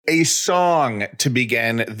a song to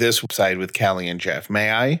begin this side with Callie and Jeff.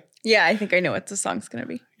 May I? Yeah, I think I know what the song's going to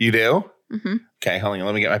be. You do? Mm-hmm. Okay, hold on.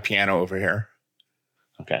 Let me get my piano over here.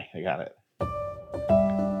 Okay, I got it.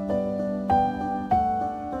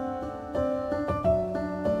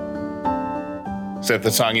 Is that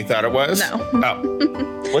the song you thought it was? No.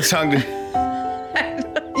 Oh. What song did...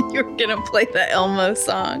 You were going to play the Elmo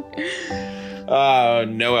song.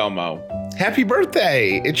 No, Elmo. Happy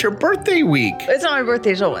birthday. It's your birthday week. It's not my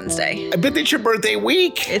birthday till Wednesday. I bet it's your birthday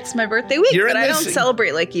week. It's my birthday week, but I don't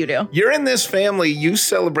celebrate like you do. You're in this family. You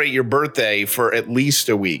celebrate your birthday for at least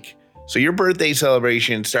a week. So your birthday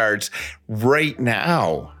celebration starts right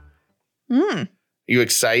now. You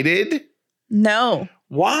excited? No.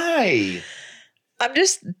 Why? I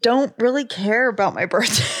just don't really care about my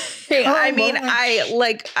birthday. I mean, I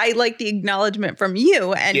like the acknowledgement from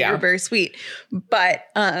you, and you're very sweet. But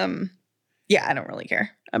yeah, I don't really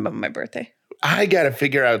care about my birthday. I got to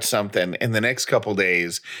figure out something in the next couple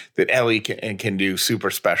days that Ellie can do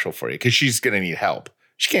super special for you, because she's going to need help.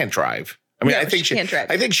 She can't drive. I mean, I think she can't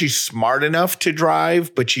drive. I think she's smart enough to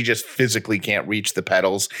drive, but she just physically can't reach the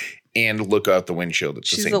pedals and look out the windshield at the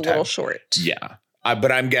same time. She's a little short. Yeah.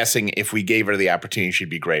 But I'm guessing if we gave her the opportunity, she'd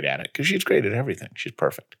be great at it, because she's great at everything. She's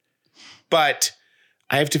perfect. But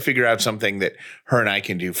I have to figure out something that her and I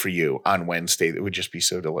can do for you on Wednesday that would just be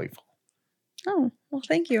so delightful. Oh, well,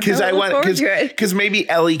 thank you. Because maybe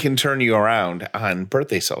Ellie can turn you around on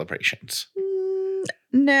birthday celebrations.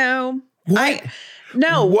 No. What?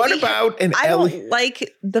 No. What about an Ellie? I don't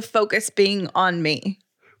like the focus being on me.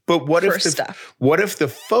 But what if the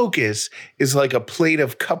focus is like a plate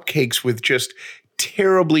of cupcakes with just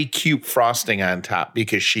terribly cute frosting on top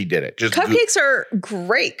because she did it? Cupcakes are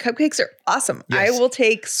great. Cupcakes are awesome. Yes. I will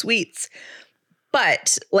take sweets.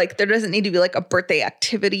 But like, there doesn't need to be like a birthday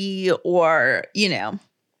activity or,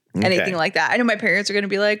 anything like that. I know my parents are going to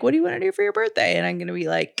be like, what do you want to do for your birthday? And I'm going to be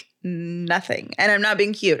like, nothing. And I'm not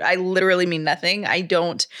being cute. I literally mean nothing. I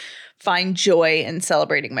don't find joy in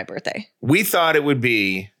celebrating my birthday. We thought it would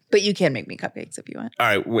be. But you can make me cupcakes if you want. All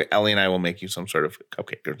right. Ellie and I will make you some sort of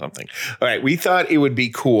cupcake or something. All right. We thought it would be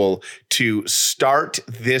cool to start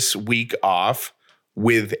this week off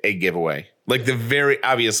with a giveaway. Like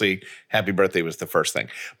obviously, happy birthday was the first thing.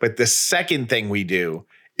 But the second thing we do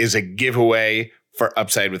is a giveaway for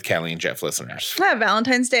Upside with Callie and Jeff listeners. Yeah,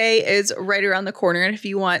 Valentine's Day is right around the corner. And if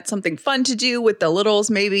you want something fun to do with the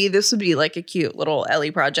littles, maybe this would be like a cute little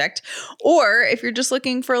Ellie project. Or if you're just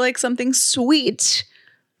looking for like something sweet,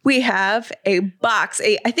 we have a box.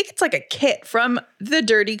 I think it's like a kit from the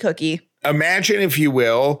Dirty Cookie. Imagine, if you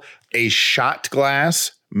will, a shot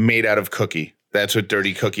glass made out of cookie. That's what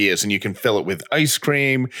Dirty Cookie is. And you can fill it with ice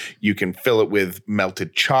cream. You can fill it with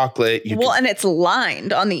melted chocolate. And it's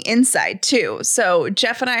lined on the inside too. So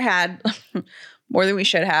Jeff and I had more than we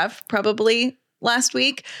should have probably last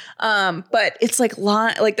week. But it's like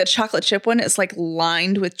the chocolate chip one is like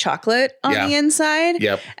lined with chocolate on the inside.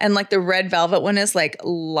 Yep. And like the red velvet one is like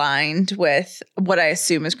lined with what I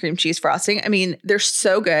assume is cream cheese frosting. I mean, they're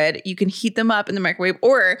so good. You can heat them up in the microwave,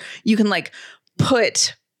 or you can like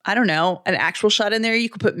put, I don't know, an actual shot in there. You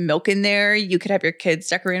could put milk in there. You could have your kids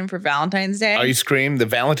decorate them for Valentine's Day. Ice cream. The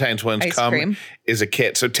Valentine's ones is a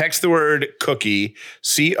kit. So text the word cookie,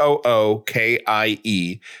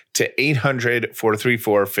 COOKIE, to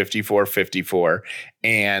 800-434-5454.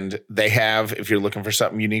 And they have, if you're looking for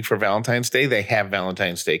something unique for Valentine's Day, they have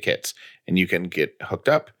Valentine's Day kits. And you can get hooked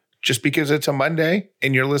up just because it's a Monday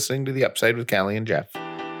and you're listening to The Upside with Callie and Jeff.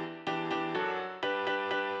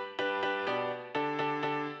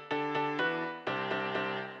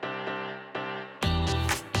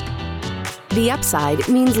 The Upside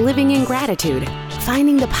means living in gratitude,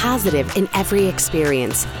 finding the positive in every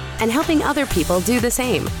experience, and helping other people do the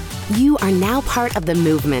same. You are now part of the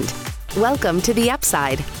movement. Welcome to The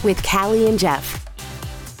Upside with Callie and Jeff.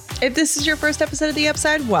 If this is your first episode of The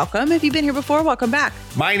Upside, welcome. If you've been here before, welcome back.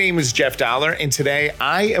 My name is Jeff Dollar, and today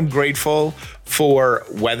I am grateful for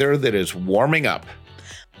weather that is warming up.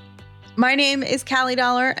 My name is Callie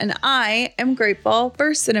Dollar, and I am grateful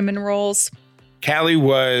for cinnamon rolls. Callie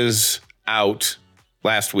was out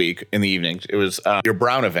last week in the evening. It was your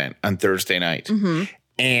Brown event on Thursday night. Mm-hmm.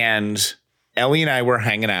 And Ellie and I were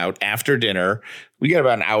hanging out after dinner. We got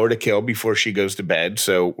about an hour to kill before she goes to bed.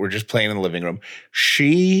 So we're just playing in the living room.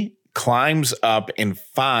 She climbs up and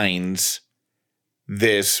finds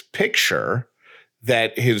this picture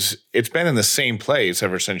that it's been in the same place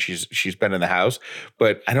ever since she's been in the house.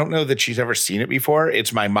 But I don't know that she's ever seen it before.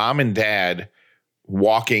 It's my mom and dad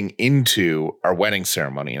walking into our wedding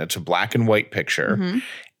ceremony, and it's a black and white picture. Mm-hmm.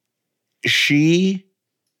 She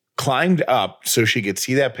climbed up so she could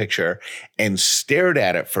see that picture and stared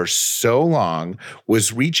at it for so long,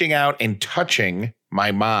 was reaching out and touching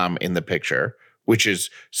my mom in the picture, which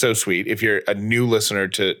is so sweet. If you're a new listener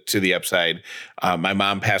to the Upside, my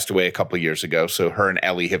mom passed away a couple of years ago. So her and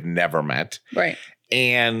Ellie have never met. Right.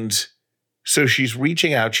 And so she's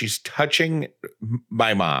reaching out, she's touching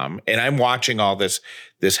my mom, and I'm watching all this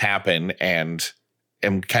happen and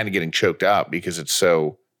am kind of getting choked up because it's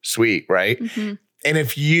so sweet, right? Mm-hmm. And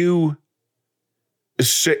if you're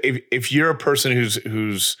a person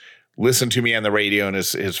who's listened to me on the radio and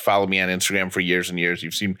has followed me on Instagram for years and years,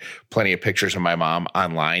 you've seen plenty of pictures of my mom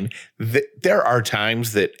online. There are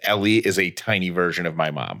times that Ellie is a tiny version of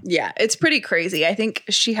my mom. Yeah, it's pretty crazy. I think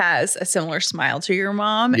she has a similar smile to your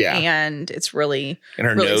mom. Yeah. And it's really, and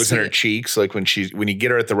her really nose sweet. And her cheeks, like when you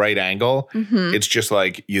get her at the right angle, it's just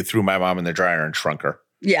like you threw my mom in the dryer and shrunk her.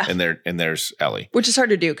 Yeah. And there's Ellie. Which is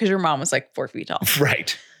hard to do because your mom was like 4 feet tall.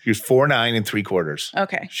 Right. She was 4'9"3/4.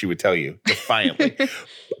 Okay. She would tell you defiantly.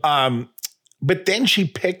 But then she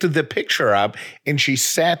picked the picture up and she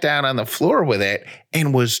sat down on the floor with it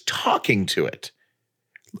and was talking to it.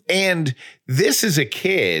 And this is a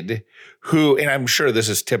kid who, and I'm sure this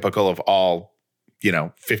is typical of all,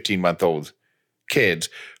 15-month-old kids,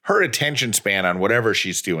 her attention span on whatever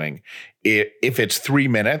she's doing, if it's 3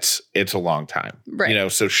 minutes, it's a long time.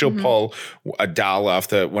 Right. So she'll pull a doll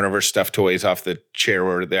off one of her stuffed toys off the chair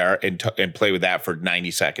over there and play with that for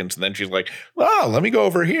 90 seconds. And then she's like, oh, let me go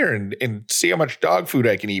over here and see how much dog food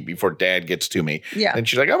I can eat before dad gets to me. Yeah. And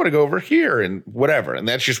she's like, I'm going to go over here and whatever. And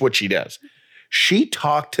that's just what she does. She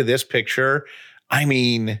talked to this picture. I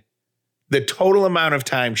mean, the total amount of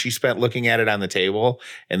time she spent looking at it on the table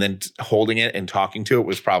and then holding it and talking to it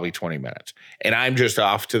was probably 20 minutes. And I'm just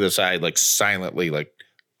off to the side, like silently, like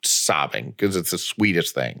sobbing because it's the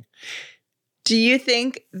sweetest thing. Do you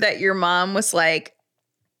think that your mom was like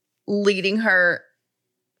leading her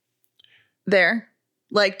there?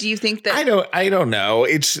 Like, do you think that? I don't know.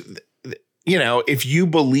 It's, if you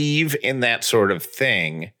believe in that sort of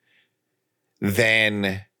thing,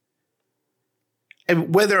 then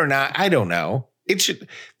whether or not, I don't know.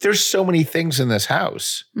 There's so many things in this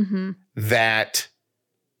house that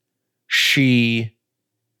she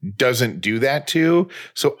doesn't do that to.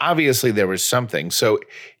 So obviously there was something. So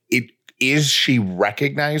is she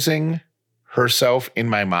recognizing herself in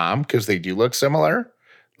my mom because they do look similar?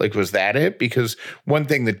 Like, was that it? Because one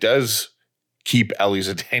thing that does keep Ellie's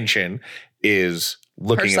attention is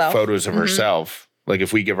looking at photos of herself. Like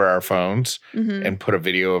if we give her our phones and put a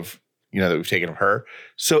video of, that we've taken of her.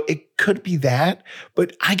 So it could be that,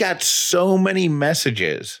 but I got so many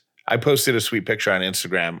messages. I posted a sweet picture on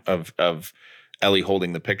Instagram of Ellie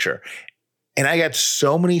holding the picture. And I got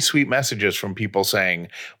so many sweet messages from people saying,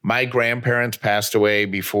 my grandparents passed away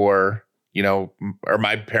before, or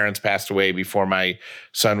my parents passed away before my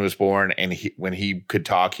son was born. And when he could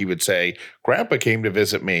talk, he would say, Grandpa came to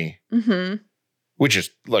visit me, which is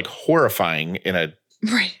like horrifying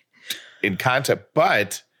in concept,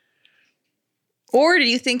 but. Or do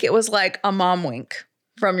you think it was like a mom wink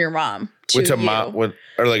from your mom to What's a you? mom? Or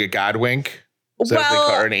like a God wink? Is that what they call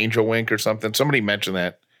it, or an angel wink or something? Somebody mentioned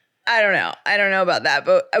that. I don't know about that,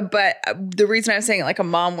 but the reason I'm saying like a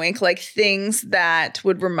mom wink, like things that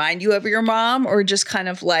would remind you of your mom, or just kind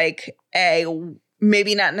of like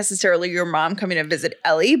maybe not necessarily your mom coming to visit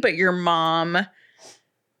Ellie, but your mom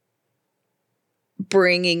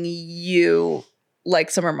bringing you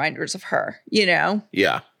like some reminders of her,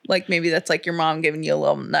 Yeah. Like maybe that's like your mom giving you a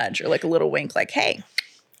little nudge or like a little wink, like, hey.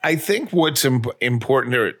 I think what's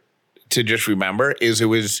important to just remember is it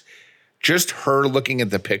was just her looking at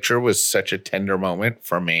the picture was such a tender moment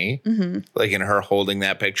for me. Like in her holding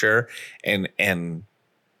that picture and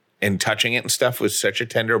touching it and stuff was such a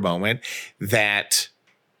tender moment that,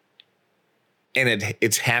 and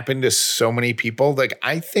it's happened to so many people. Like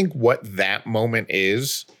I think what that moment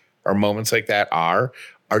is, or moments like that are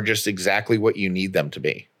just exactly what you need them to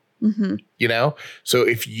be. So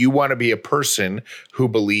if you want to be a person who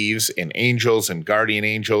believes in angels and guardian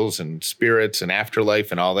angels and spirits and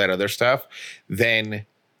afterlife and all that other stuff, then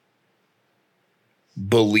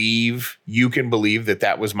you can believe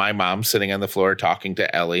that was my mom sitting on the floor talking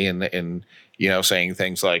to Ellie and saying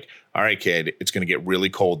things like, all right, kid, it's going to get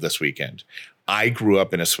really cold this weekend. I grew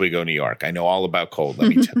up in Oswego, New York. I know all about cold.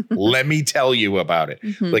 Let me tell you about it.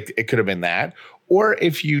 Like it could have been that. Or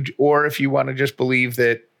if you want to just believe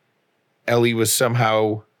that Ellie was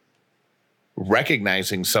somehow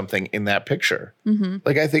recognizing something in that picture.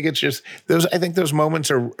 Like, I think it's just those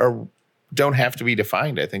moments are don't have to be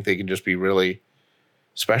defined. I think they can just be really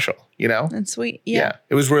special, you know? That's sweet. Yeah.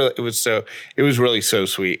 It was really so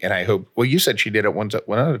sweet. And I hope, well, you said she did it one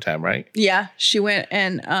other time, right? Yeah. She went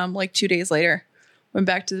and like 2 days later, went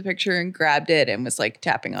back to the picture and grabbed it and was like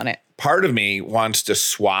tapping on it. Part of me wants to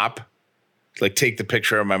swap, like take the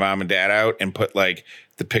picture of my mom and dad out and put like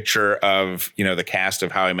the picture of, you know, the cast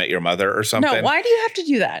of How I Met Your Mother or something. No, why do you have to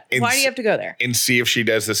do that? Why do you have to go there? And see if she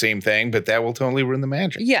does the same thing, but that will totally ruin the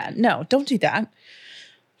magic. Yeah, no, don't do that.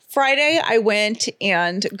 Friday, I went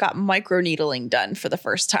and got microneedling done for the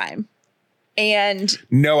first time. And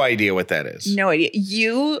no idea what that is. No idea.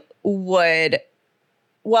 You would,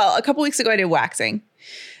 well, a couple weeks ago, I did waxing.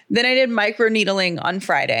 Then I did microneedling on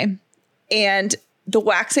Friday. And the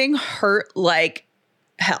waxing hurt like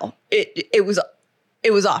hell. It was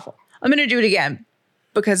awful. I'm going to do it again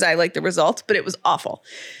because I like the results, but it was awful.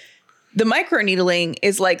 The microneedling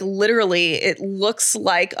is like literally, it looks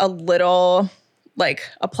like a little, like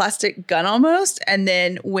a plastic gun almost. And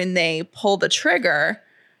then when they pull the trigger,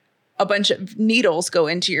 a bunch of needles go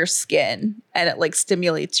into your skin and it like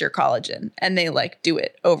stimulates your collagen, and they like do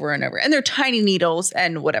it over and over. And they're tiny needles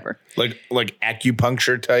and whatever. Like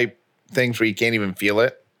acupuncture type things where you can't even feel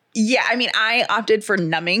it. Yeah. I mean, I opted for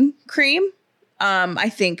numbing cream. I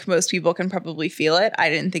think most people can probably feel it. I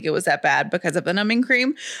didn't think it was that bad because of the numbing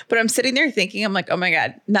cream, but I'm sitting there thinking, I'm like, oh my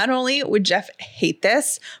God, not only would Jeff hate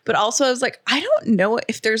this, but also I was like, I don't know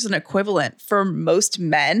if there's an equivalent for most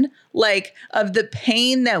men, like of the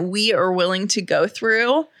pain that we are willing to go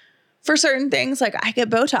through for certain things. Like I get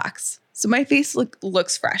Botox, so my face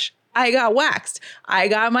looks fresh. I got waxed. I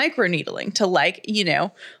got microneedling to like, you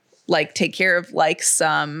know, like take care of like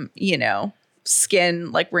some, you know,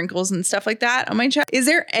 skin like wrinkles and stuff like that on my chest. Is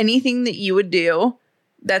there anything that you would do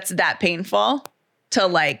that's that painful to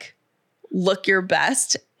like look your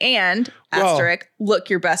best and asterisk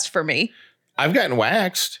look your best for me? I've gotten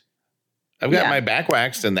waxed. I've got my back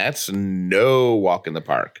waxed, and that's no walk in the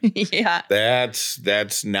park. Yeah. That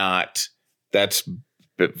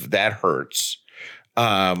hurts.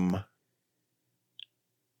 I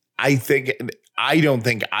don't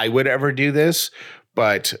think I would ever do this,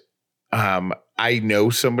 but I know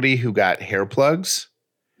somebody who got hair plugs,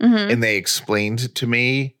 and they explained to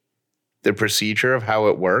me the procedure of how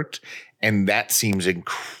it worked. And that seems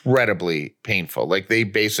incredibly painful. Like they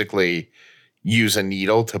basically use a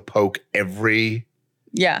needle to poke every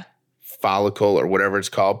follicle or whatever it's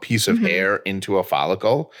called, piece of hair into a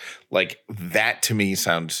follicle. Like that to me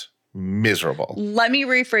sounds miserable. Let me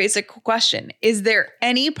rephrase a question. Is there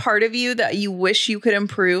any part of you that you wish you could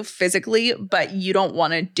improve physically, but you don't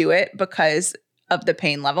want to do it because of the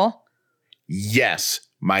pain level? Yes,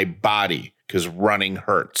 my body, because running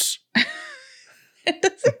hurts. It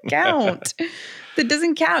doesn't count. That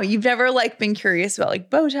doesn't count. You've never like been curious about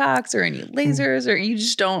like Botox or any lasers, or you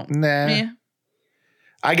just don't. Nah. Eh.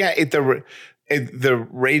 I got at the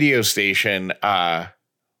radio station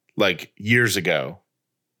like years ago.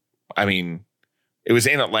 I mean, it was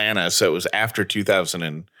in Atlanta, so it was after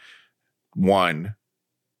 2001,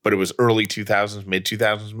 but it was early 2000s, mid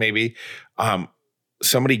 2000s maybe.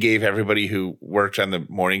 Somebody gave everybody who worked on the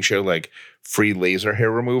morning show like free laser hair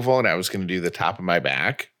removal, and I was going to do the top of my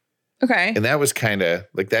back. Okay. And that was kind of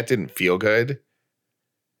like, that didn't feel good,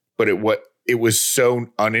 but it was so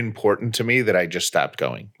unimportant to me that I just stopped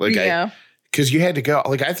going. Like because you had to go.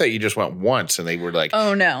 Like I thought you just went once and they were like,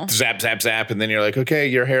 oh no, zap, zap, zap. And then you're like, okay,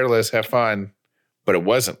 you're hairless, have fun. But it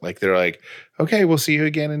wasn't like, they're like, okay, we'll see you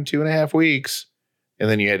again in 2.5 weeks. And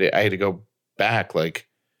then I had to go back like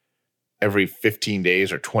every 15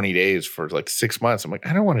 days or 20 days for like 6 months. I'm like,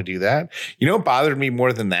 I don't want to do that. You know what bothered me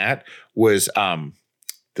more than that was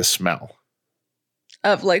the smell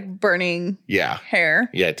of like burning hair.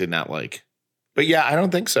 Yeah, it did not like. But yeah, I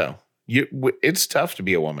don't think so. It's tough to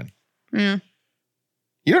be a woman. Mm.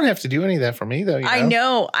 You don't have to do any of that for me, though. You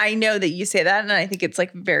know? I know that you say that, and I think it's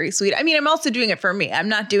like very sweet. I mean, I'm also doing it for me. I'm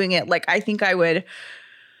not doing it like I think I would.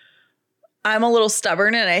 I'm a little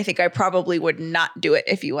stubborn, and I think I probably would not do it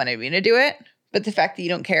if you wanted me to do it. But the fact that you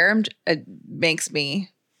don't care, it makes me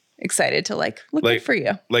excited to like look good for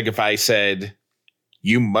you. Like if I said,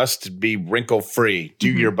 you must be wrinkle free, do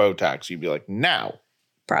your Botox, you'd be like, no.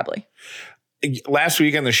 Probably. Last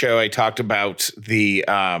week on the show, I talked about the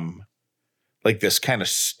like this kind of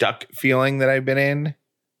stuck feeling that I've been in.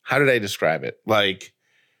 How did I describe it? Like,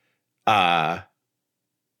 kind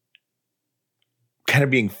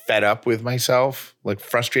of being fed up with myself, like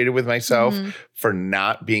frustrated with myself for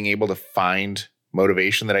not being able to find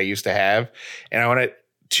motivation that I used to have. And I want to,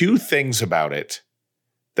 2 things about it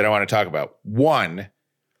that I want to talk about. One,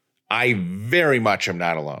 I very much am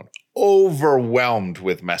not alone. Overwhelmed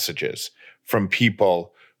with messages from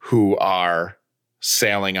people who are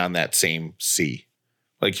sailing on that same sea.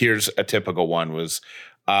 Like here's a typical one was,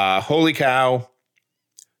 holy cow.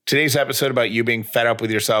 Today's episode about you being fed up with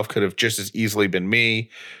yourself could have just as easily been me.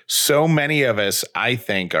 So many of us, I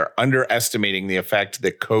think, are underestimating the effect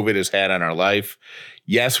that COVID has had on our life.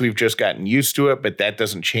 Yes, we've just gotten used to it, but that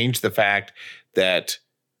doesn't change the fact that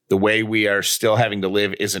the way we are still having to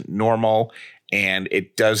live isn't normal, and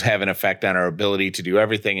it does have an effect on our ability to do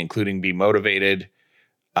everything, including be motivated.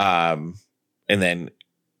 And then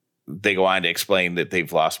they go on to explain that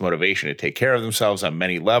they've lost motivation to take care of themselves on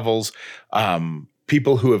many levels.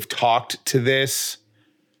 People who have talked through this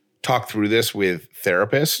with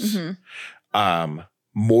therapists,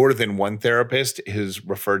 more than one therapist has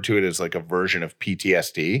referred to it as like a version of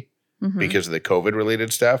PTSD because of the COVID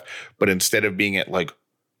related stuff. But instead of being at like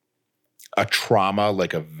a trauma,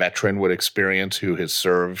 like a veteran would experience who has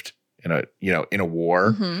served in a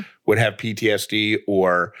war would have PTSD,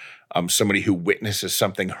 or somebody who witnesses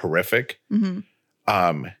something horrific.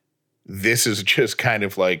 This is just kind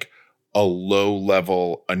of like a low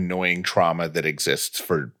level annoying trauma that exists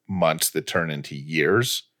for months that turn into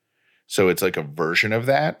years. So it's like a version of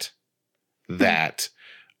that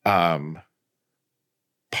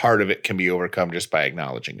part of it can be overcome just by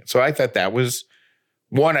acknowledging it. So I thought that was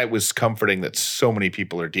one, it was comforting that so many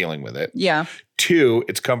people are dealing with it. Yeah. Two,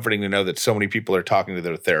 it's comforting to know that so many people are talking to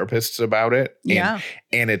their therapists about it.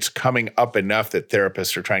 And it's coming up enough that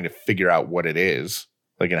therapists are trying to figure out what it is,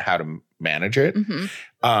 like, and how to manage it.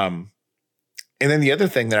 And then the other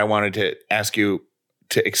thing that I wanted to ask you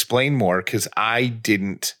to explain more, because I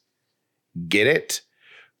didn't get it,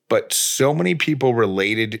 but so many people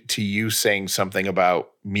related to you saying something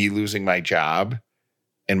about me losing my job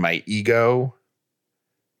and my ego.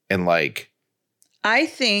 And like, I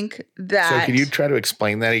think that. So can you try to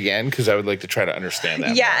explain that again? Because I would like to try to understand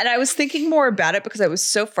that. Yeah. more. And I was thinking more about it because I was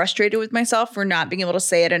so frustrated with myself for not being able to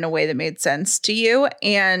say it in a way that made sense to you.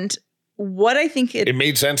 And what I think it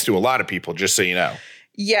made sense to a lot of people, just so you know.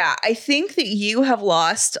 Yeah, I think that you have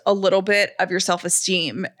lost a little bit of your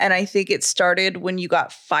self-esteem. And I think it started when you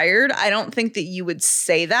got fired. I don't think that you would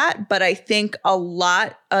say that, but I think a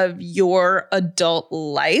lot of your adult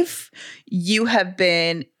life, you have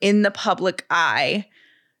been in the public eye,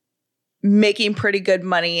 making pretty good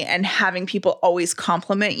money and having people always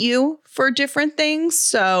compliment you for different things.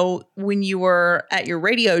 So when you were at your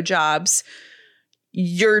radio jobs,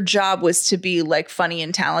 your job was to be like funny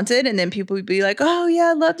and talented. And then people would be like, oh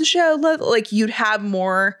yeah, I love the show. Like you'd have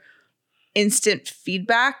more instant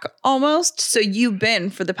feedback almost. So you've been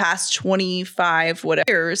for the past 25 whatever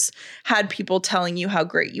years had people telling you how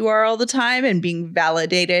great you are all the time and being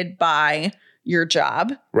validated by your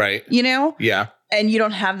job. Right. You know? Yeah. And you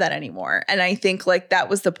don't have that anymore. And I think like that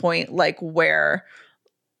was the point, like where,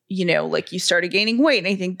 you know, like you started gaining weight, and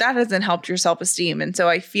I think that hasn't helped your self-esteem. And so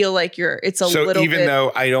I feel like it's a little bit. So even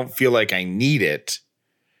though I don't feel like I need it,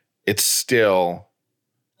 it's still.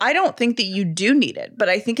 I don't think that you do need it, but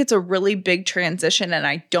I think it's a really big transition, and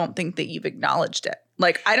I don't think that you've acknowledged it.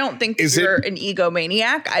 Like, I don't think that you're an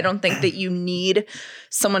egomaniac. I don't think that you need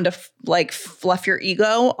someone to like fluff your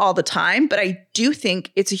ego all the time. But I do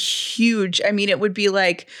think it's a huge, I mean, it would be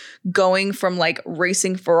like going from like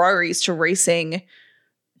racing Ferraris to racing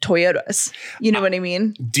Toyotas. You know what I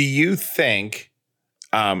mean? Do you think,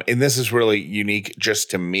 and this is really unique just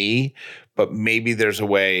to me, but maybe there's a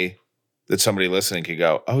way that somebody listening could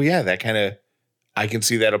go, oh yeah, that kind of, I can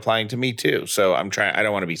see that applying to me too. So I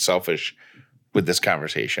don't want to be selfish with this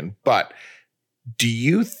conversation, but do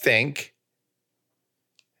you think,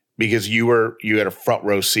 because you had a front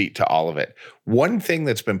row seat to all of it, one thing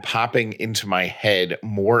that's been popping into my head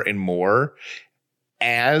more and more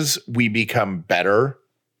as we become better,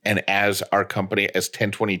 and as our company, as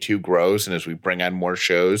 1022 grows, and as we bring on more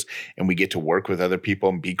shows and we get to work with other people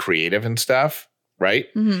and be creative and stuff, right?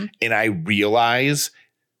 Mm-hmm. And I realize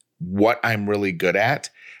what I'm really good at,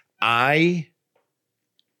 I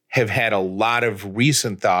have had a lot of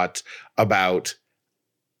recent thoughts about,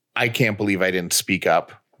 I can't believe I didn't speak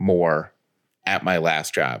up more at my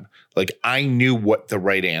last job. Like, I knew what the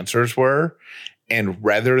right answers were. And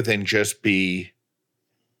rather than just be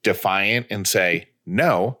defiant and say,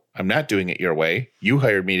 no, I'm not doing it your way. You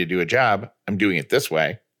hired me to do a job. I'm doing it this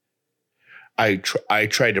way. I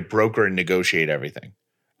tried to broker and negotiate everything.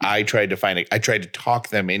 I tried to talk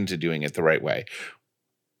them into doing it the right way,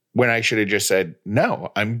 when I should have just said,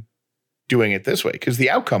 no, I'm doing it this way. Because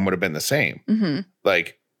the outcome would have been the same. Mm-hmm.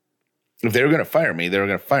 Like, if they were going to fire me, they were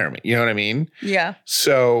going to fire me. You know what I mean? Yeah.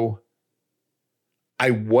 So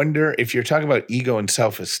I wonder, if you're talking about ego and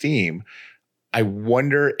self-esteem, I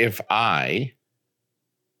wonder if I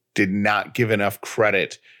did not give enough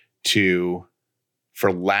credit to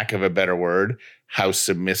for lack of a better word, how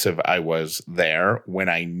submissive I was there when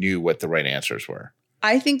I knew what the right answers were.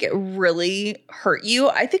 I think it really hurt you.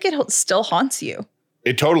 I think it still haunts you.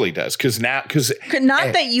 It totally does. Not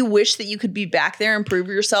that you wish that you could be back there and prove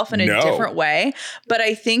yourself in a different way, but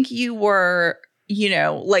I think you were,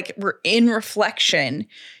 in reflection,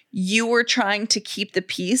 you were trying to keep the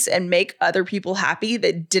peace and make other people happy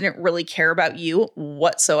that didn't really care about you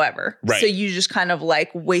whatsoever. Right. So you just kind of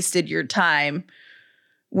wasted your time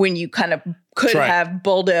when you kind of could have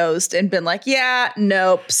bulldozed and been like, yeah,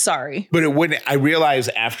 nope, sorry. But it wouldn't. I realized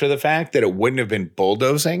after the fact that it wouldn't have been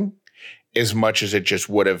bulldozing as much as it just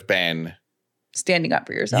would have been standing up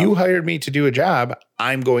for yourself. You hired me to do a job.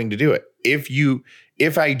 I'm going to do it.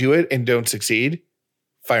 If I do it and don't succeed,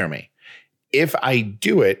 fire me. If I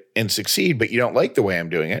do it and succeed, but you don't like the way I'm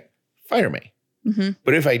doing it, fire me. Mm-hmm.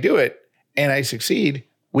 But if I do it and I succeed,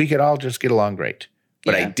 we could all just get along great.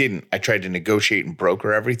 But I didn't. I tried to negotiate and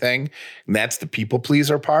broker everything. And that's the people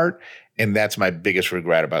pleaser part. And that's my biggest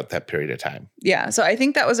regret about that period of time. Yeah. So I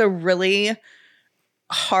think that was a really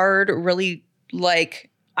hard,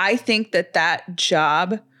 I think that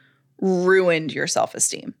job ruined your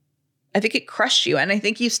self-esteem. I think it crushed you. And I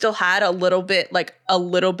think you still had a little bit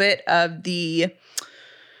of the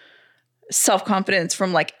self-confidence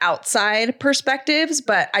from outside perspectives.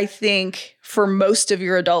 But I think for most of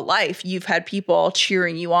your adult life, you've had people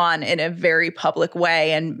cheering you on in a very public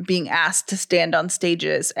way and being asked to stand on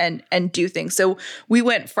stages and do things. So we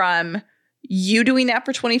went from you doing that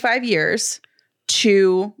for 25 years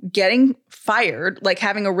to getting fired,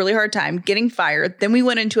 having a really hard time getting fired. Then we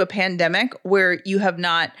went into a pandemic where you have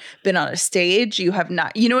not been on a stage. You have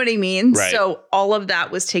not, you know what I mean? Right. So all of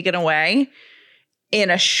that was taken away in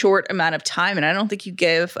a short amount of time. And I don't think you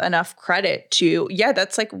give enough credit to,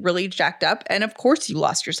 that's really jacked up. And of course you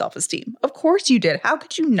lost your self-esteem. Of course you did. How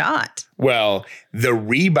could you not? Well, the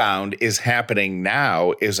rebound is happening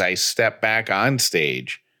now as I step back on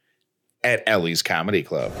stage at Ellie's Comedy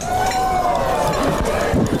Club.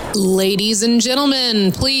 Ladies and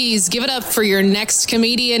gentlemen, please give it up for your next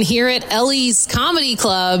comedian here at Ellie's Comedy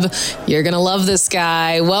Club. You're going to love this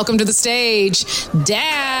guy. Welcome to the stage,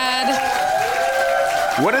 Dad.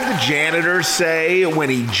 What did the janitor say when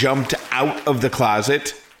he jumped out of the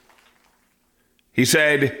closet? He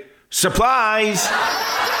said, "Supplies."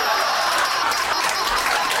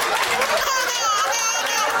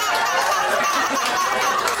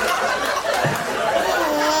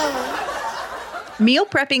 Meal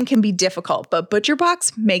prepping can be difficult, but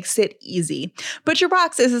ButcherBox makes it easy.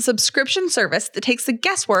 ButcherBox is a subscription service that takes the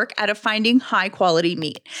guesswork out of finding high-quality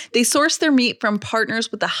meat. They source their meat from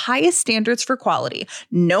partners with the highest standards for quality.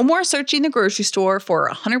 No more searching the grocery store for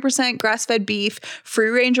 100% grass-fed beef,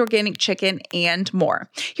 free-range organic chicken, and more.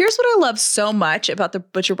 Here's what I love so much about the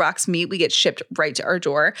ButcherBox meat we get shipped right to our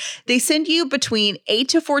door. They send you between 8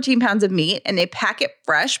 to 14 pounds of meat, and they pack it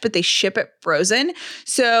fresh, but they ship it frozen.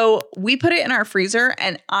 So we put it in our freezer,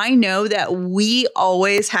 and I know that we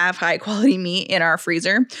always have high quality meat in our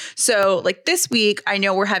freezer. So this week, I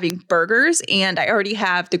know we're having burgers, and I already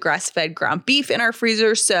have the grass-fed ground beef in our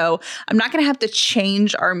freezer. So I'm not going to have to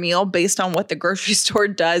change our meal based on what the grocery store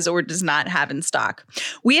does or does not have in stock.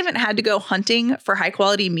 We haven't had to go hunting for high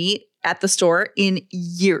quality meat at the store in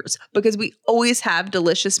years because we always have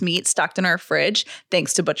delicious meat stocked in our fridge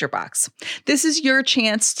thanks to ButcherBox. This is your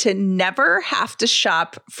chance to never have to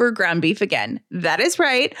shop for ground beef again. That is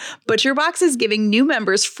right. ButcherBox is giving new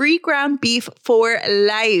members free ground beef for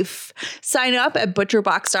life. Sign up at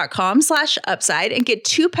butcherbox.com/upside and get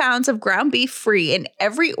 2 pounds of ground beef free in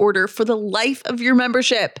every order for the life of your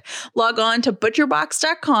membership. Log on to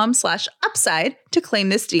butcherbox.com/upside to claim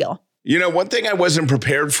this deal. You know, one thing I wasn't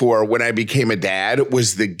prepared for when I became a dad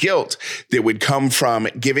was the guilt that would come from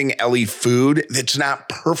giving Ellie food that's not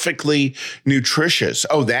perfectly nutritious.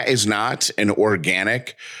 Oh, that is not an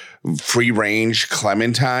organic, free-range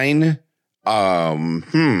clementine.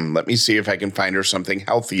 Let me see if I can find her something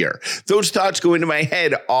healthier. Those thoughts go into my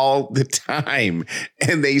head all the time,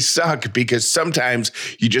 and they suck because sometimes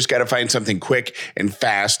you just got to find something quick and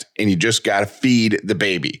fast, and you just got to feed the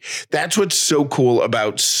baby. That's what's so cool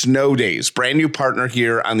about Snow Days. Brand new partner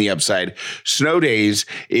here on the Upside. Snow Days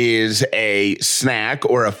is a snack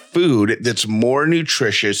or a food that's more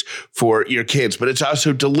nutritious for your kids, but it's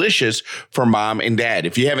also delicious for mom and dad.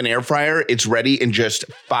 If you have an air fryer, it's ready in just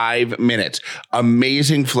 5 minutes. minutes.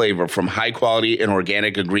 Amazing flavor from high quality and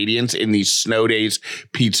organic ingredients in these Snow Days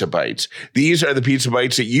pizza bites. These are the pizza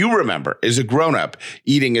bites that you remember as a grown-up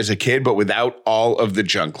eating as a kid, but without all of the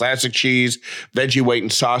junk. Classic cheese, veggie white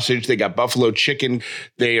and sausage. They got buffalo chicken.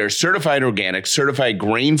 They are certified organic, certified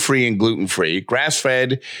grain-free and gluten-free,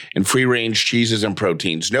 grass-fed and free-range cheeses and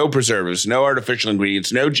proteins. No preservatives, no artificial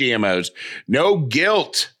ingredients, no GMOs, no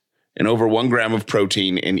guilt, and over 1 gram of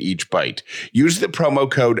protein in each bite. Use the promo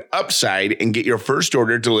code UPSIDE and get your first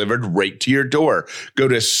order delivered right to your door. Go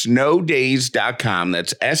to snowdays.com.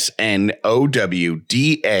 That's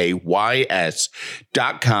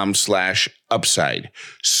snowdays.com/upside.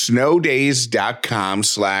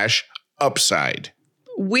 snowdays.com/upside.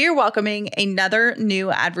 We're welcoming another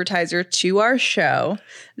new advertiser to our show.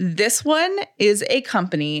 This one is a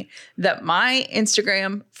company that my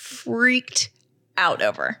Instagram freaked out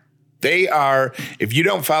over. They are, if you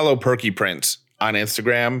don't follow Perky Prints on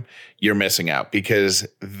Instagram, you're missing out because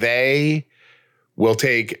they will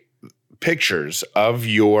take pictures of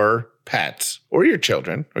your pets or your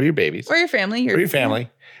children or your babies or your family.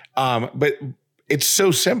 But it's so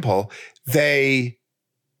simple. They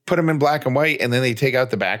put them in black and white and then they take out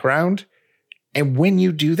the background. And when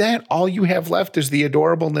you do that, all you have left is the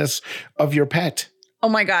adorableness of your pet. Oh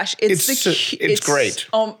my gosh. It's great.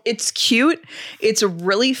 It's cute. It's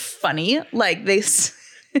really funny. Like they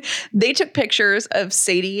took pictures of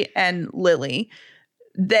Sadie and Lily.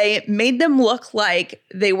 They made them look like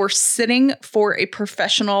they were sitting for a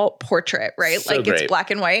professional portrait, right? So like great. It's black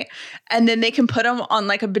and white. And then they can put them on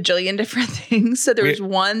like a bajillion different things. So there's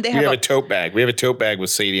one, we have a tote bag. We have a tote bag with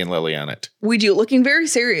Sadie and Lily on it. We do, looking very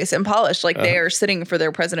serious and polished, like they are sitting for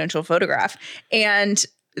their presidential photograph. And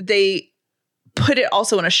they put it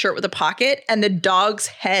also in a shirt with a pocket, and the dogs'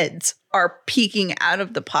 heads are peeking out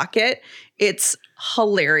of the pocket. It's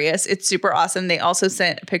hilarious. It's super awesome. They also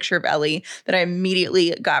sent a picture of Ellie that I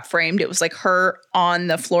immediately got framed. It was like her on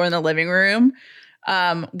the floor in the living room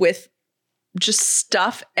with just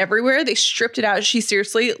stuff everywhere. They stripped it out. She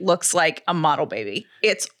seriously looks like a model baby.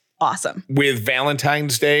 It's awesome. With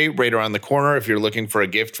Valentine's Day right around the corner, if you're looking for a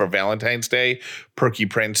gift for Valentine's Day, Perky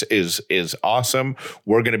Prints is awesome.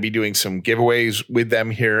 We're going to be doing some giveaways with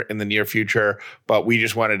them here in the near future, but we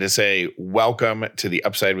just wanted to say welcome to the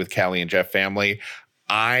Upside with Callie and Jeff family.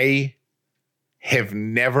 I have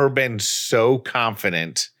never been so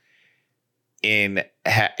confident in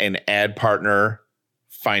an ad partner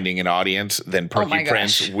finding an audience than Perky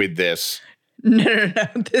Prints with this. No.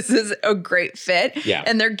 This is a great fit. Yeah.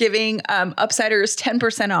 And they're giving Upsiders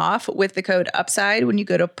 10% off with the code UPSIDE when you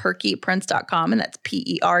go to perkyprints.com. And that's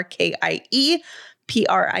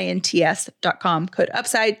PerkiePrints.com. Code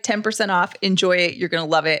UPSIDE, 10% off. Enjoy it. You're going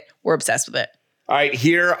to love it. We're obsessed with it. All right,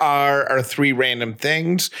 here are our 3 random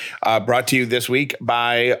things brought to you this week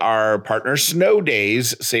by our partner, Snow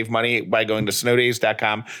Days. Save money by going to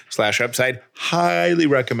snowdays.com/upside. Highly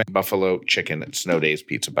recommend buffalo chicken at Snow Days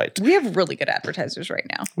Pizza Bites. We have really good advertisers right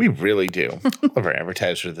now. We really do. All of our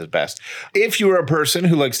advertisers are the best. If you are a person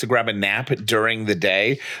who likes to grab a nap during the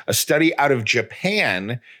day, a study out of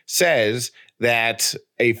Japan says that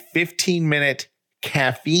a 15-minute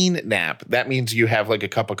caffeine nap, that means you have like a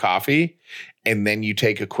cup of coffee and then you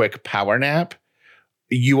take a quick power nap,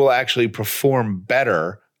 you will actually perform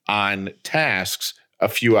better on tasks a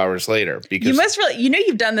few hours later. Because you must really,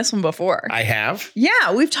 you've done this one before. I have.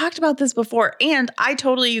 Yeah, we've talked about this before. And I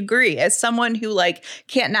totally agree. As someone who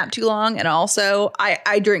can't nap too long. And also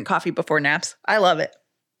I drink coffee before naps. I love it.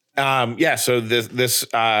 So this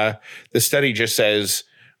study just says,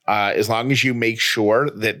 as long as you make sure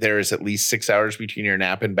that there is at least 6 hours between your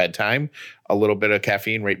nap and bedtime, a little bit of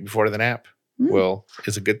caffeine right before the nap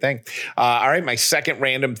is a good thing. All right. My second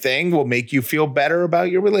random thing will make you feel better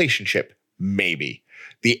about your relationship. Maybe.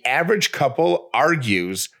 The average couple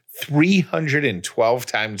argues 312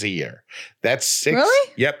 times a year. That's 6.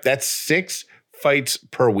 Really? Yep. That's 6 fights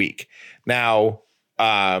per week. Now,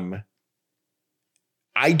 I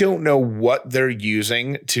don't know what they're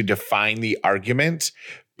using to define the argument,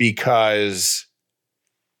 because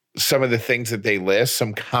some of the things that they list,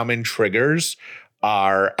 some common triggers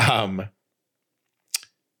are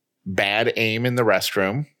bad aim in the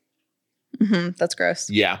restroom. Mm-hmm, that's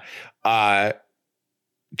gross. Yeah.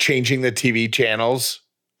 Changing the TV channels,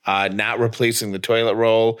 not replacing the toilet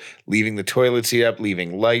roll, leaving the toilet seat up,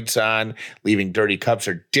 leaving lights on, leaving dirty cups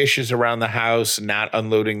or dishes around the house, not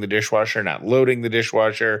unloading the dishwasher, not loading the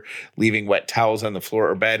dishwasher, leaving wet towels on the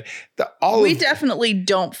floor or bed. We definitely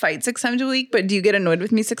don't fight 6 times a week, but do you get annoyed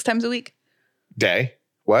with me 6 times a week? Day?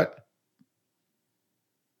 What?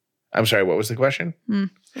 I'm sorry, what was the question?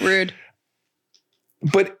 Rude.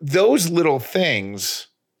 But those little things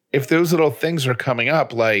if those little things are coming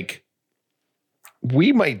up, like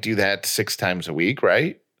we might do that 6 times a week,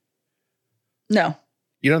 right? No.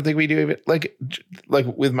 You don't think we do even like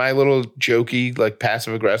with my little jokey, like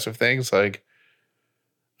passive aggressive things, like,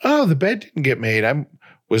 oh, the bed didn't get made.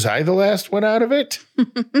 Was I the last one out of it?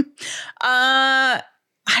 I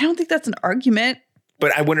don't think that's an argument.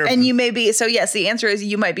 But I wonder. And you may be. So yes, the answer is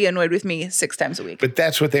you might be annoyed with me 6 times a week. But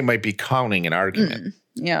that's what they might be counting an argument.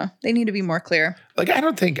 Yeah, they need to be more clear. Like, I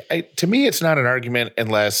don't think, to me, it's not an argument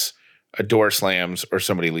unless a door slams or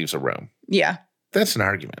somebody leaves a room. Yeah. That's an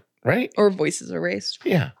argument, right? Or voices are raised.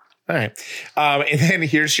 Yeah. All right. And then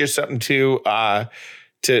here's just something to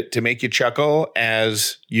make you chuckle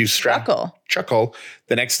as you chuckle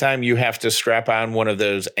the next time you have to strap on one of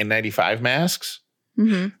those N95 masks.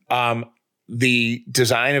 Mm-hmm. The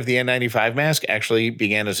design of the N95 mask actually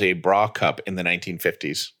began as a bra cup in the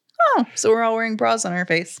 1950s. Oh, so we're all wearing bras on our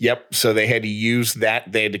face. Yep. So they had to use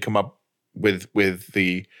that. They had to come up with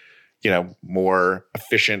the, more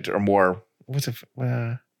efficient or more, what's it,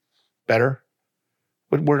 better?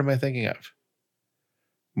 What word am I thinking of?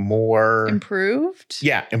 More improved?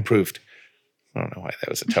 Yeah, improved. I don't know why that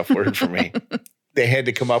was a tough word for me. They had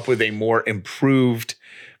to come up with a more improved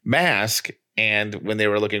mask. And when they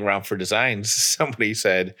were looking around for designs, somebody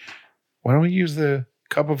said, why don't we use the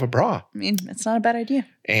cup of a bra? I mean, it's not a bad idea.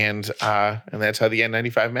 And that's how the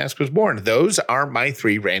N95 mask was born. Those are my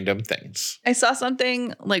 3 random things. I saw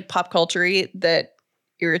something like pop culture-y that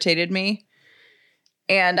irritated me.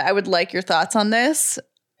 And I would like your thoughts on this.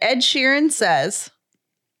 Ed Sheeran says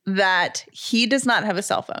that he does not have a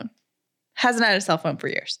cell phone. Hasn't had a cell phone for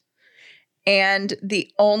years. And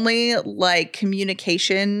the only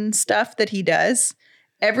communication stuff that he does,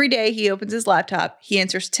 every day he opens his laptop, he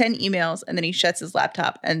answers 10 emails, and then he shuts his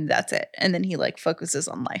laptop, and that's it. And then he focuses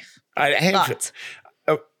on life. I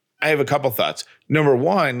have a couple thoughts. Number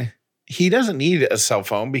one, he doesn't need a cell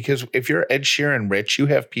phone because if you're Ed Sheeran rich, you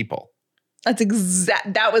have people.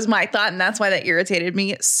 That was my thought, and that's why that irritated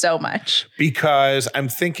me so much. Because I'm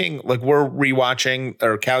thinking, we're rewatching,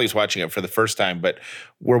 or Callie's watching it for the first time, but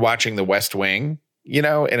we're watching The West Wing,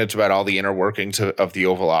 and it's about all the inner workings of the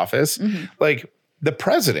Oval Office. Mm-hmm. The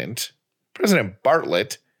President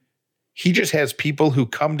Bartlett, he just has people who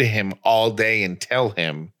come to him all day and tell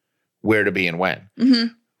him where to be and when.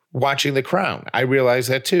 Mm-hmm. Watching The Crown, I realize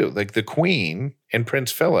that too. The Queen and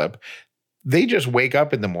Prince Philip, they just wake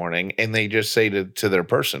up in the morning and they just say to their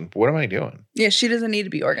person, what am I doing? Yeah, she doesn't need to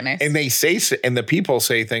be organized. And and the people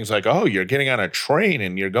say things like, oh, you're getting on a train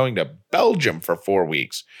and you're going to Belgium for 4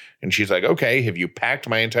 weeks. And she's like, okay, have you packed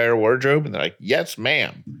my entire wardrobe? And they're like, yes,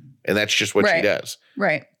 ma'am. And that's just what she does.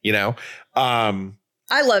 Right. I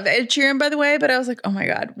love Ed Sheeran, by the way, but I was like, oh my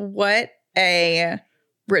God, what a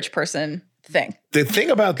rich person thing. The thing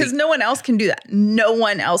about because no one else can do that. No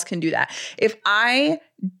one else can do that. If I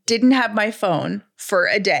didn't have my phone for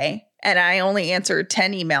a day and I only answered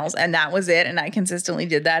 10 emails and that was it, and I consistently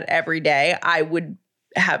did that every day, I would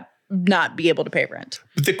not be able to pay rent.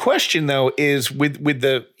 The question though is with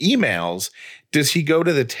the emails, does he go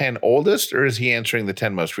to the 10 oldest or is he answering the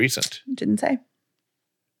 10 most recent? Didn't say.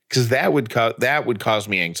 Because that would cause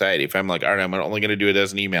me anxiety if I'm like, all right, I'm only going to do a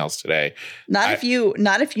dozen emails today. Not if you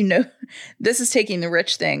know this is taking the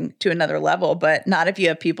rich thing to another level, but not if you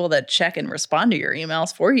have people that check and respond to your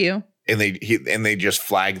emails for you. And they just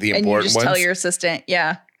flag the important ones. And you just tell your assistant,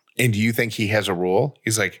 yeah. And do you think he has a rule?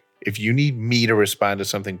 He's like, if you need me to respond to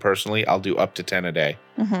something personally, I'll do up to 10 a day.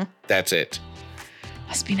 Mm-hmm. That's it.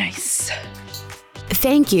 Must be nice.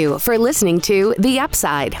 Thank you for listening to The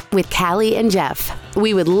Upside with Callie and Jeff.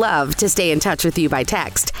 We would love to stay in touch with you by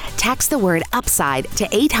text. Text the word UPSIDE to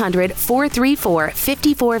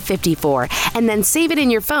 800-434-5454 and then save it in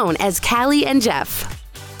your phone as Callie and Jeff.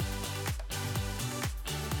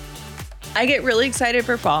 I get really excited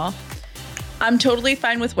for fall. I'm totally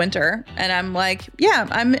fine with winter. And I'm like, yeah,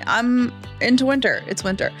 I'm into winter. It's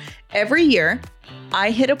winter. Every year,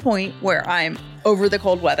 I hit a point where I'm over the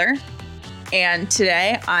cold weather. And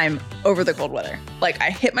today I'm over the cold weather.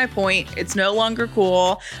 I hit my point. It's no longer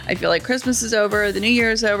cool. I feel like Christmas is over. The New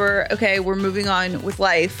Year is over. Okay, we're moving on with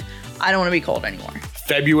life. I don't want to be cold anymore.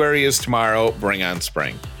 February is tomorrow. Bring on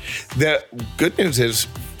spring. The good news is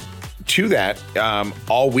to that,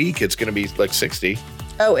 all week it's going to be 60.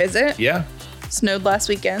 Oh, is it? Yeah. Snowed last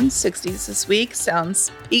weekend. 60s this week.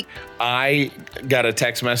 Sounds peak. I got a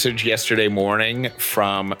text message yesterday morning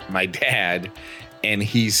from my dad, and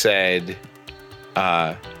he said,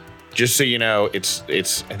 just so you know, it's I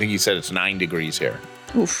think he said it's 9 degrees here.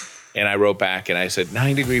 Oof. And I wrote back and I said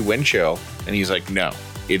 9-degree wind chill. And he's like, no,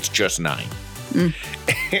 it's just 9.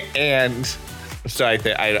 And so I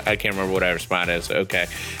can't remember what I responded. I said, okay.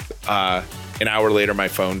 An hour later, my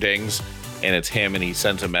phone dings, and it's him, and he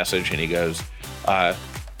sends a message, and he goes,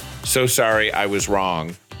 so sorry, I was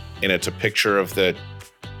wrong. And it's a picture of the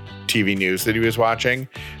TV news that he was watching.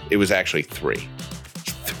 It was actually 3.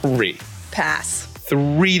 Pass.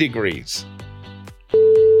 3 degrees.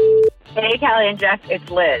 Hey, Callie and Jeff, it's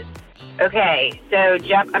Liz. Okay, so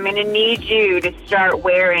Jeff, I'm going to need you to start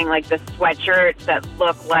wearing like the sweatshirts that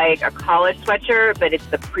look like a college sweatshirt, but it's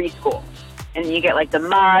the preschool. And you get like the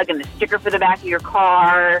mug and the sticker for the back of your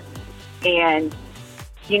car. And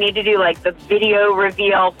you need to do like the video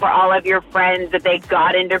reveal for all of your friends that they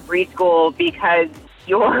got into preschool because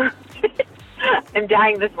you're... I'm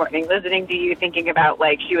dying this morning listening to you thinking about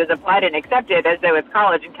like she was applied and accepted as though it's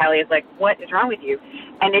college, and Kelly is like, what is wrong with you?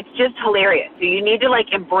 And it's just hilarious. So you need to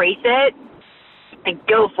like embrace it and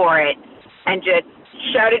go for it and just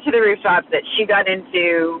shout it to the rooftops that she got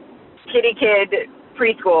into kitty kid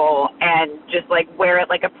preschool and just like wear it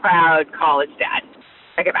like a proud college dad.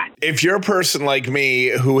 Okay, bye. If you're a person like me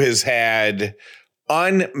who has had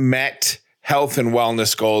unmet health and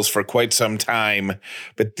wellness goals for quite some time,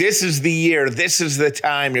 but this is the year, this is the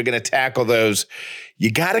time you're going to tackle those.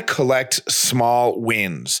 You got to collect small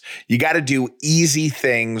wins. You got to do easy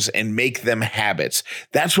things and make them habits.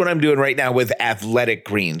 That's what I'm doing right now with Athletic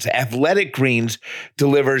Greens. Athletic Greens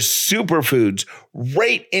delivers superfoods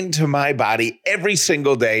right into my body every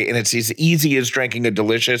single day, and it's as easy as drinking a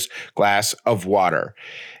delicious glass of water.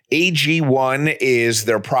 AG1 is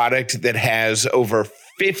their product that has over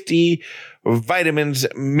 50 vitamins,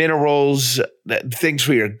 minerals, things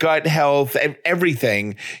for your gut health,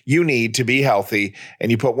 everything you need to be healthy. And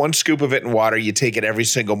you put 1 scoop of it in water, you take it every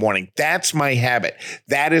single morning. That's my habit.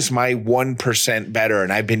 That is my 1% better.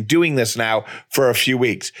 And I've been doing this now for a few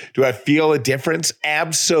weeks. Do I feel a difference?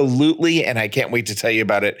 Absolutely. And I can't wait to tell you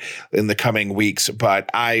about it in the coming weeks. But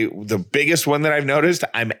the biggest one that I've noticed,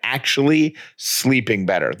 I'm actually sleeping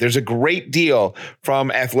better. There's a great deal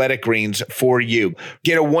from Athletic Greens for you.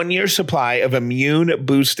 Get a 1-year supply of immune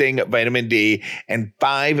boosting vitamin D and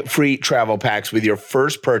 5 free travel packs with your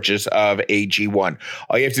first purchase of AG1.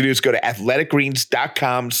 All you have to do is go to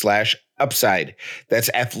athleticgreens.com/upside. That's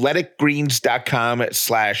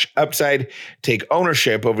athleticgreens.com/upside. Take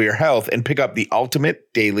ownership over your health and pick up the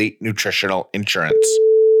ultimate daily nutritional insurance.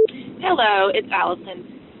 Hello, it's Allison.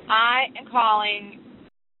 I am calling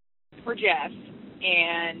for Jeff,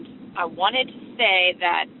 and I wanted to say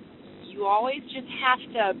that you always just have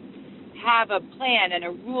to have a plan and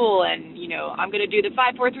a rule, and I'm going to do the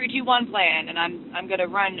 5, 4, 3, 2, 1 plan, and I'm going to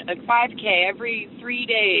run a 5K every 3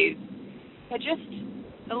 days. But just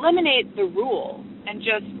eliminate the rule and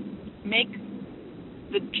just make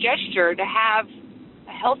the gesture to have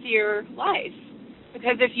a healthier life.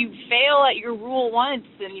 Because if you fail at your rule once,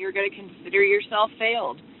 then you're going to consider yourself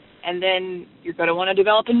failed, and then you're going to want to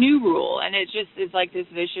develop a new rule, and it just is like this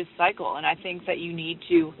vicious cycle. And I think that you need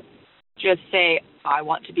to just say, I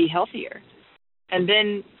want to be healthier. And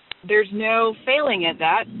then there's no failing at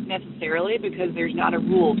that necessarily because there's not a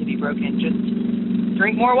rule to be broken. Just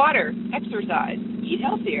drink more water, exercise, eat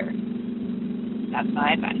healthier. That's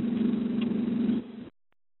my advice.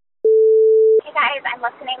 Hey guys, I'm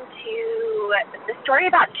listening to the story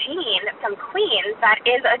about Jean from Queens. That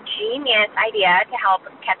is a genius idea to help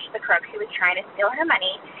catch the crook who was trying to steal her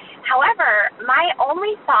money. However, my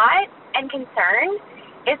only thought and concern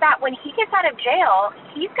is that when he gets out of jail,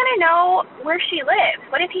 he's going to know where she lives.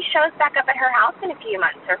 What if he shows back up at her house in a few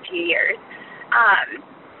months or a few years?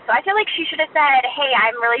 So I feel like she should have said, hey,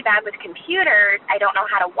 I'm really bad with computers. I don't know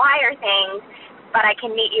how to wire things, but I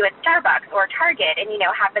can meet you at Starbucks or Target and,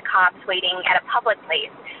 have the cops waiting at a public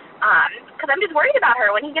place. Because I'm just worried about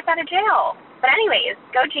her when he gets out of jail. But anyways,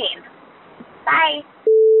 go Jean. Bye.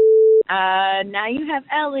 Now you have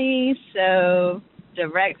Ellie, so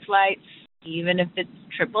direct flights, even if it's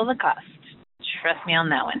triple the cost. Trust me on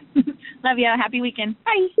that one. Love ya. Happy weekend.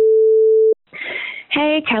 Bye.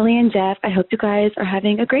 Hey, Kelly and Jeff. I hope you guys are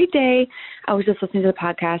having a great day. I was just listening to the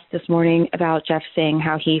podcast this morning about Jeff saying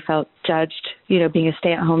how he felt judged, being a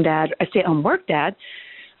stay-at-home work dad.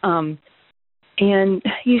 And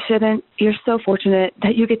you shouldn't. You're so fortunate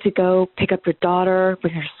that you get to go pick up your daughter,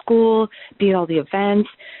 bring her to school, be at all the events.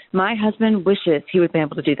 My husband wishes he would be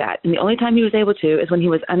able to do that. And the only time he was able to is when he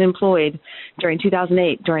was unemployed during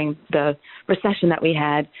 2008, during the recession that we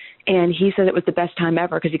had. And he said it was the best time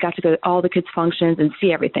ever because he got to go to all the kids' functions and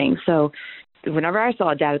see everything. So whenever I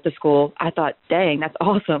saw Dad at the school, I thought, dang, that's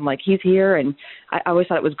awesome. Like, he's here. And I always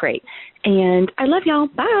thought it was great. And I love y'all.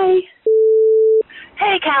 Bye.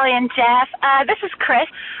 Hey, Callie and Jeff. This is Chris.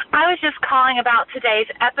 I was just calling about today's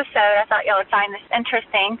episode. I thought y'all would find this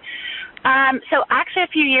interesting. So actually a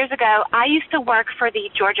few years ago, I used to work for the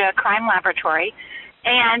Georgia Crime Laboratory,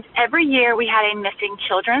 and every year we had a Missing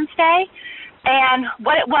Children's Day. And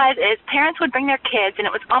what it was is parents would bring their kids, and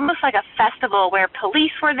it was almost like a festival where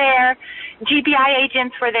police were there, GBI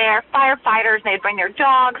agents were there, firefighters, and they'd bring their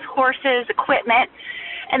dogs, horses, equipment.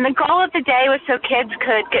 And the goal of the day was so kids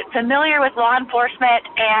could get familiar with law enforcement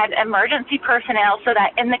and emergency personnel so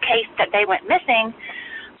that in the case that they went missing,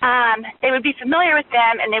 they would be familiar with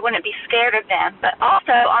them and they wouldn't be scared of them. But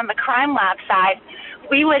also on the crime lab side,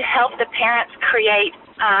 we would help the parents create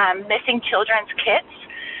missing children's kits.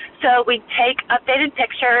 So we'd take updated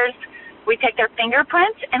pictures, we'd take their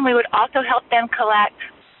fingerprints, and we would also help them collect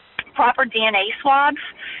proper DNA swabs,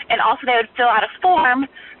 and also they would fill out a form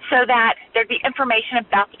so that there'd be information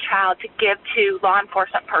about the child to give to law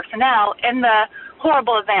enforcement personnel in the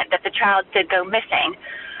horrible event that the child did go missing.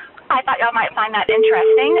 I thought y'all might find that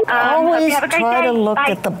interesting. Always try to look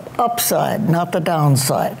at the upside, not the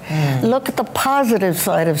downside. Look at the positive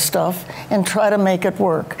side of stuff and try to make it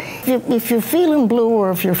work. If you're feeling blue or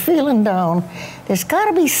if you're feeling down, there's got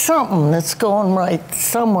to be something that's going right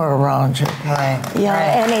somewhere around you. Right. Yeah,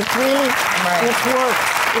 right. and it really, it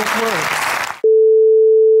works. It works.